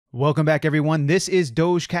Welcome back, everyone. This is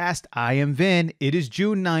Dogecast. I am Vin. It is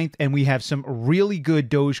June 9th, and we have some really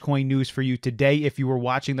good Dogecoin news for you today. If you were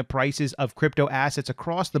watching the prices of crypto assets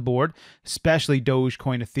across the board, especially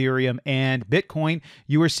Dogecoin, Ethereum, and Bitcoin,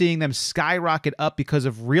 you were seeing them skyrocket up because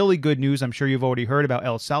of really good news. I'm sure you've already heard about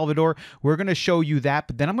El Salvador. We're going to show you that,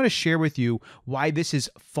 but then I'm going to share with you why this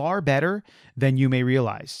is far better than you may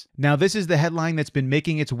realize. Now, this is the headline that's been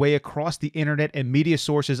making its way across the internet and media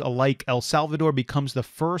sources alike. El Salvador becomes the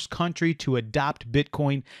first country to adopt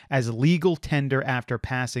Bitcoin as legal tender after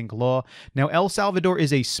passing law. Now, El Salvador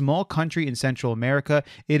is a small country in Central America.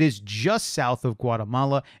 It is just south of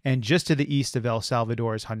Guatemala, and just to the east of El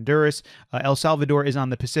Salvador is Honduras. El Salvador is on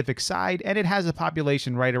the Pacific side, and it has a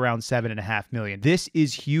population right around 7.5 million. This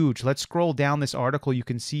is huge. Let's scroll down this article. You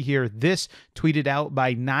can see here this tweeted out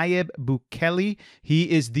by Nayib Bukele. He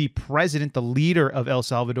is the president, the leader of El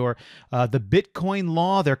Salvador. The Bitcoin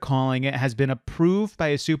law, they're calling it, has been approved by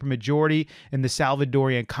a supermajority in the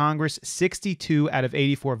Salvadorian Congress, 62 out of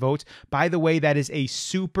 84 votes. By the way, that is a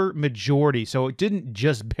super majority, so it didn't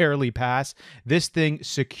just barely pass. This thing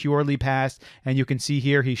securely passed, and you can see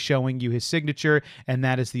here he's showing you his signature, and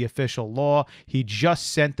that is the official law. He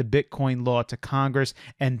just sent the Bitcoin law to Congress,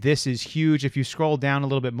 and this is huge. If you scroll down a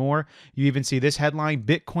little bit more, you even see this headline: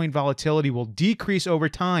 Bitcoin volatility will decrease over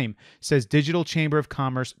time, says Digital Chamber of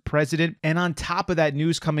Commerce president. And on top of that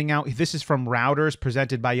news coming out, this is from Routers,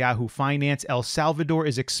 presented by Yahoo Finance. El Salvador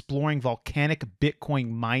is exploring volcanic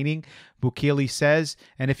Bitcoin mining, Bukele says.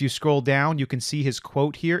 And if you scroll down, you can see his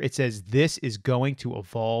quote here. It says, "This is going to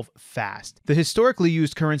evolve fast." The historically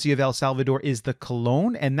used currency of El Salvador is the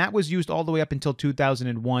colon, and that was used all the way up until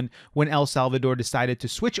 2001 when El Salvador decided to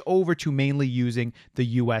switch over to mainly using the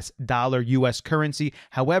US dollar, US currency.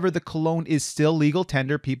 However, the colon is still legal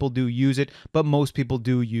tender. People do use it, but most people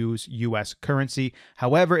do use US currency.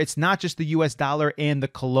 However, it's not just the US dollar and the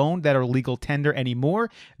colon that are legal tender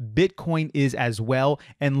anymore. Bitcoin is as well.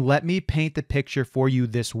 And let me paint the picture for you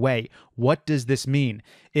this way. What does this mean?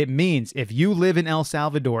 It means if you live in El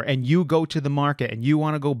Salvador and you go to the market and you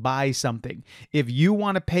want to go buy something, if you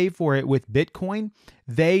want to pay for it with Bitcoin,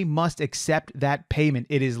 they must accept that payment.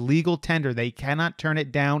 It is legal tender. They cannot turn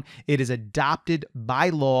it down. It is adopted by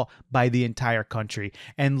law by the entire country.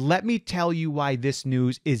 And let me tell you why this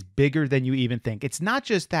news is bigger than you even think. It's not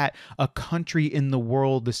just that a country in the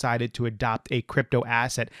world decided to adopt a crypto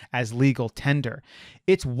asset as legal tender.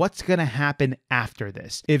 It's what's going to happen after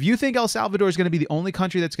this. If you think El Salvador is going to be the only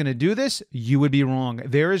country that's going to do this, you would be wrong.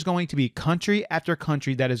 There is going to be country after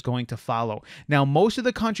country that is going to follow. Now, most of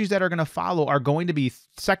the countries that are going to follow are going to be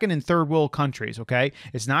second and third world countries, okay?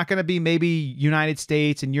 It's not going to be maybe United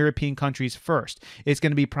States and European countries first. It's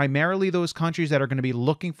going to be primarily those countries that are going to be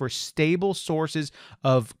looking for stable sources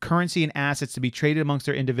of currency and assets to be traded amongst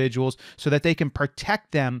their individuals so that they can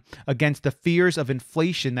protect them against the fears of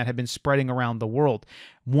inflation that have been spreading around the world.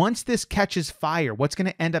 Once this catches fire, what's going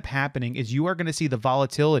to end up happening is you are going to see the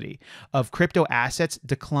volatility of crypto assets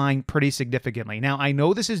decline pretty significantly. Now, I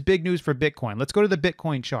know this is big news for Bitcoin. Let's go to the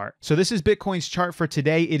Bitcoin chart. So this is Bitcoin's chart for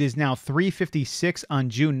today. It is now 356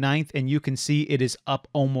 on June 9th, and you can see it is up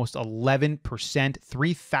almost 11%,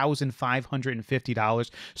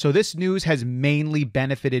 $3,550. So this news has mainly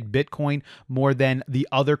benefited Bitcoin more than the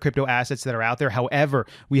other crypto assets that are out there. However,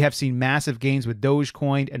 we have seen massive gains with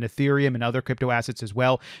Dogecoin and Ethereum and other crypto assets as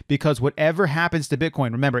well, because whatever happens to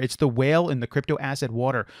Bitcoin, remember, it's the whale in the crypto asset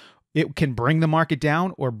water. It can bring the market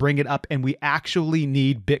down or bring it up, and we actually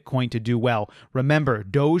need Bitcoin to do well. Remember,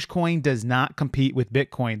 Dogecoin does not compete with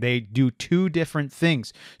Bitcoin. They do two different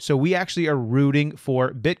things. So we actually are rooting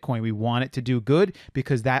for Bitcoin. We want it to do good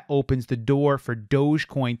because that opens the door for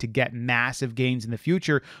Dogecoin to get massive gains in the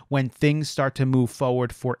future when things start to move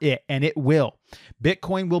forward for it, and it will.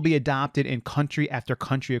 Bitcoin will be adopted in country after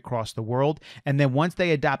country across the world. And then once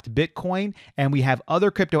they adopt Bitcoin and we have other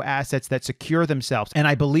crypto assets that secure themselves, and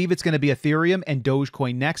I believe it's going to be Ethereum and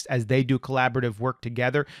Dogecoin next as they do collaborative work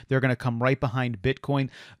together. They're going to come right behind Bitcoin.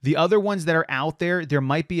 The other ones that are out there, there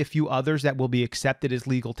might be a few others that will be accepted as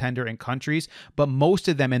legal tender in countries, but most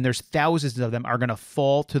of them, and there's thousands of them, are going to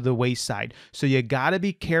fall to the wayside. So you got to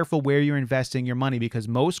be careful where you're investing your money because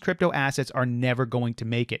most crypto assets are never going to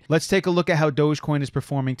make it. Let's take a look at how Dogecoin is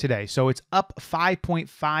performing today. So it's up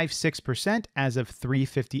 5.56% as of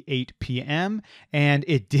 3:58 p.m. And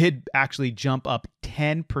it did actually jump up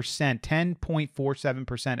 10%,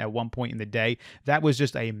 10.47% at one point in the day. That was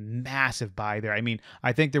just a massive buy there. I mean,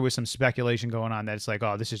 I think there was some speculation going on that it's like,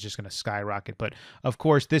 oh, this is just going to skyrocket. But of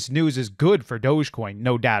course, this news is good for Dogecoin,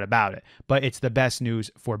 no doubt about it. But it's the best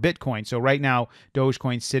news for Bitcoin. So right now,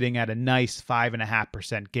 Dogecoin's sitting at a nice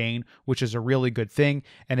 5.5% gain, which is a really good thing.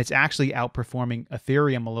 And it's actually outperforming outperforming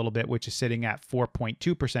Ethereum a little bit, which is sitting at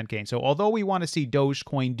 4.2% gain. So although we want to see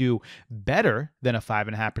Dogecoin do better than a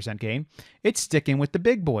 5.5% gain, it's sticking with the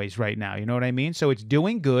big boys right now. You know what I mean? So it's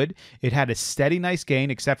doing good. It had a steady, nice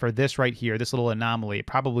gain, except for this right here, this little anomaly. It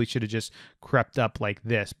probably should have just crept up like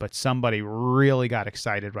this, but somebody really got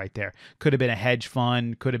excited right there. Could have been a hedge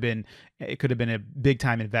fund, it could have been a big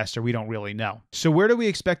time investor. We don't really know. So where do we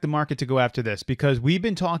expect the market to go after this? Because we've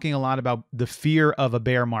been talking a lot about the fear of a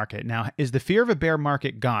bear market. Now, is the fear of a bear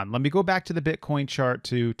market gone? Let me go back to the Bitcoin chart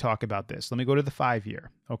to talk about this. Let me go to the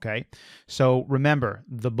 5-year. Okay. So remember,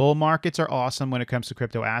 the bull markets are awesome when it comes to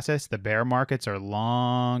crypto assets. The bear markets are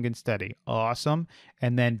long and steady. Awesome.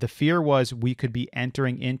 And then the fear was we could be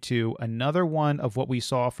entering into another one of what we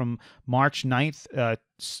saw from March 9th.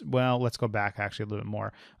 Well, let's go back actually a little bit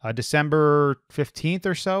more. December 15th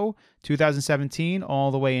or so, 2017,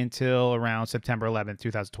 all the way until around September 11th,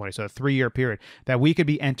 2020. So a 3-year period that we could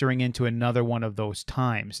be entering into another one of those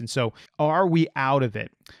times. And so are we out of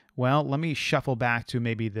it? Well, let me shuffle back to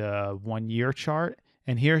maybe the 1-year chart.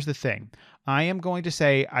 And here's the thing. I am going to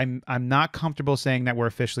say I'm not comfortable saying that we're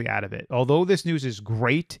officially out of it. Although this news is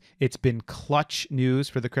great, it's been clutch news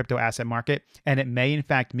for the crypto asset market, and it may in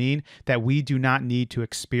fact mean that we do not need to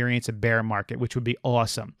experience a bear market, which would be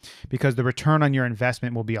awesome because the return on your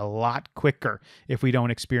investment will be a lot quicker if we don't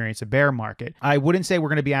experience a bear market. I wouldn't say we're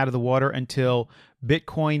going to be out of the water until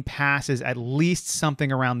Bitcoin passes at least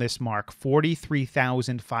something around this mark,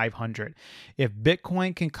 43,500. If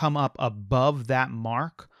Bitcoin can come up above that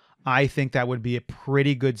mark, I think that would be a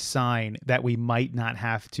pretty good sign that we might not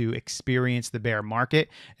have to experience the bear market,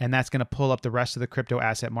 and that's going to pull up the rest of the crypto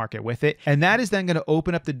asset market with it. And that is then going to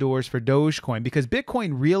open up the doors for Dogecoin because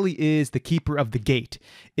Bitcoin really is the keeper of the gate.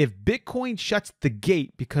 If Bitcoin shuts the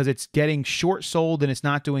gate because it's getting short sold and it's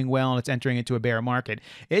not doing well and it's entering into a bear market,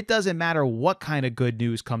 it doesn't matter what kind of good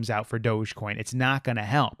news comes out for Dogecoin. It's not going to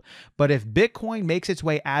help. But if Bitcoin makes its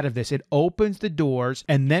way out of this, it opens the doors,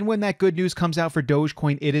 and then when that good news comes out for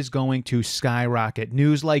Dogecoin, it is going to skyrocket.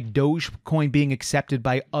 News like Dogecoin being accepted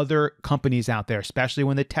by other companies out there, especially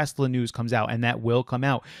when the Tesla news comes out, and that will come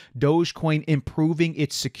out. Dogecoin improving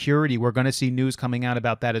its security. We're going to see news coming out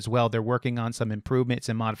about that as well. They're working on some improvements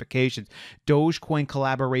and modifications. Dogecoin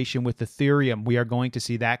collaboration with Ethereum. We are going to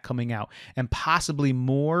see that coming out, and possibly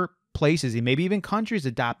more places and maybe even countries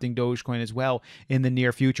adopting Dogecoin as well in the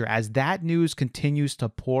near future. As that news continues to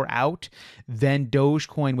pour out, then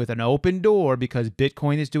Dogecoin with an open door, because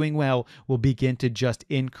Bitcoin is doing well, will begin to just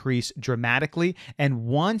increase dramatically. And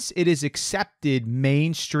once it is accepted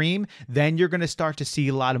mainstream, then you're going to start to see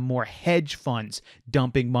a lot of more hedge funds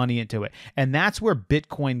dumping money into it. And that's where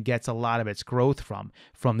Bitcoin gets a lot of its growth from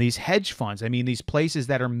these hedge funds. I mean, these places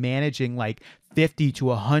that are managing like $50 to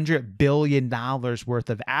 $100 billion worth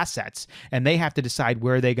of assets, and they have to decide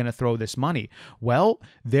where they're going to throw this money. Well,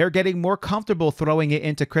 they're getting more comfortable throwing it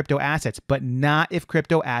into crypto assets, but not if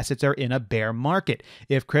crypto assets are in a bear market.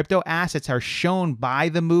 If crypto assets are shown by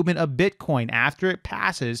the movement of Bitcoin after it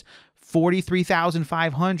passes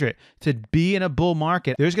 43,500 to be in a bull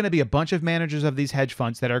market, there's going to be a bunch of managers of these hedge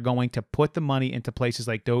funds that are going to put the money into places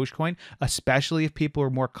like Dogecoin, especially if people are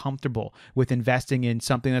more comfortable with investing in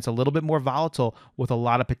something that's a little bit more volatile with a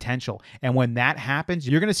lot of potential. And when that happens,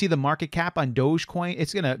 you're going to see the market cap on Dogecoin.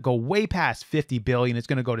 It's going to go way past 50 billion. It's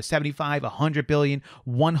going to go to 75, 100 billion,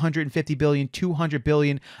 150 billion, 200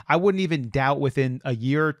 billion. I wouldn't even doubt within a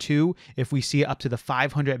year or two if we see it up to the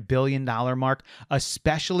 $500 billion mark,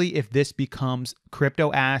 especially if this becomes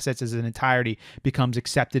crypto assets as an entirety becomes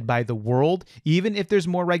accepted by the world. Even if there's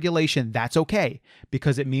more regulation, that's okay,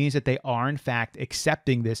 because it means that they are in fact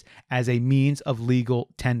accepting this as a means of legal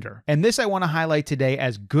tender. And this I want to highlight today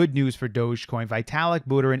as good news for Dogecoin. Vitalik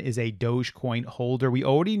Buterin is a Dogecoin holder. We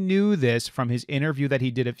already knew this from his interview that he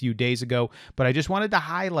did a few days ago, but I just wanted to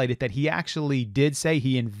highlight it that he actually did say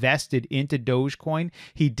he invested into Dogecoin.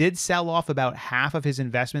 He did sell off about half of his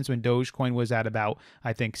investments when Dogecoin was at about,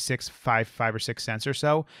 I think, 5 or 6 cents or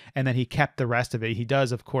so, and then he kept the rest of it. He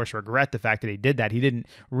does, of course, regret the fact that he did that. He didn't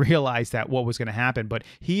realize that what was going to happen, but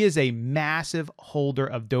he is a massive holder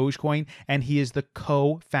of Dogecoin, and he is the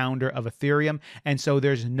co-founder of Ethereum, and so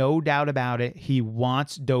there's no doubt about it. He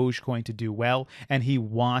wants Dogecoin to do well, and he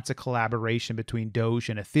wants a collaboration between Doge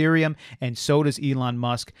and Ethereum, and so does Elon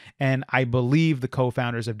Musk, and I believe the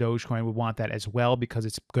co-founders of Dogecoin would want that as well, because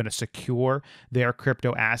it's going to secure their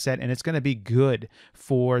crypto asset, and it's going to be good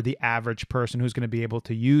for the average person who's going to be able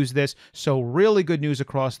to use this. So really good news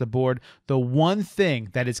across the board. The one thing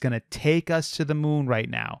that is going to take us to the moon right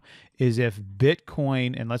now is if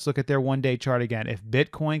Bitcoin, and let's look at their one-day chart again, if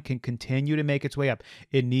Bitcoin can continue to make its way up,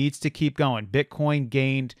 it needs to keep going. Bitcoin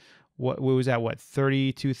gained what was that? What,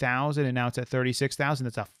 32,000, and now it's at 36,000.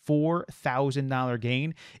 That's a $4,000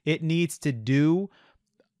 gain. It needs to do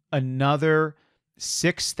another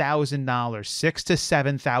 $6,000, $6,000 to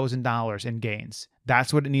 $7,000 in gains.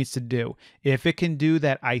 That's what it needs to do. If it can do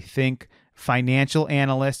that, I think financial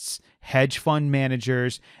analysts, hedge fund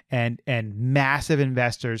managers, and massive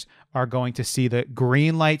investors are going to see the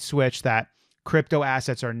green light switch that crypto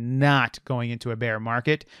assets are not going into a bear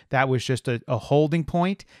market. That was just a holding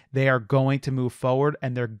point. They are going to move forward,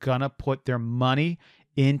 and they're going to put their money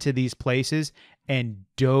into these places, and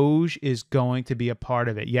Doge is going to be a part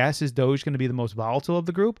of it. Yes, is Doge going to be the most volatile of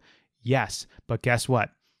the group? Yes, but guess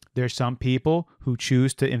what? There's some people who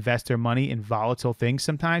choose to invest their money in volatile things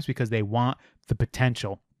sometimes because they want the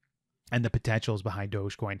potential. And the potential is behind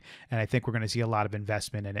Dogecoin. And I think we're going to see a lot of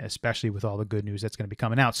investment in it, especially with all the good news that's going to be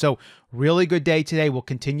coming out. So really good day today. We'll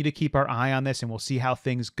continue to keep our eye on this, and we'll see how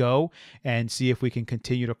things go and see if we can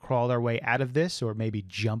continue to crawl our way out of this, or maybe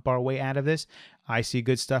jump our way out of this. I see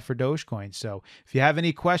good stuff for Dogecoin. So if you have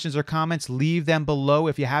any questions or comments, leave them below.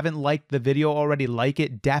 If you haven't liked the video already, like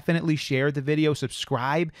it. Definitely share the video.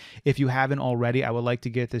 Subscribe if you haven't already. I would like to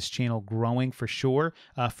get this channel growing for sure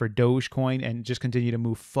for Dogecoin, and just continue to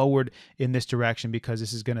move forward in this direction, because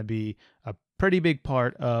this is going to be a pretty big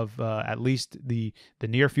part of at least the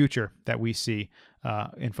near future that we see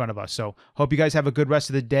in front of us. So hope you guys have a good rest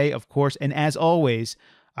of the day, of course. And as always,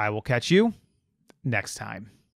 I will catch you next time.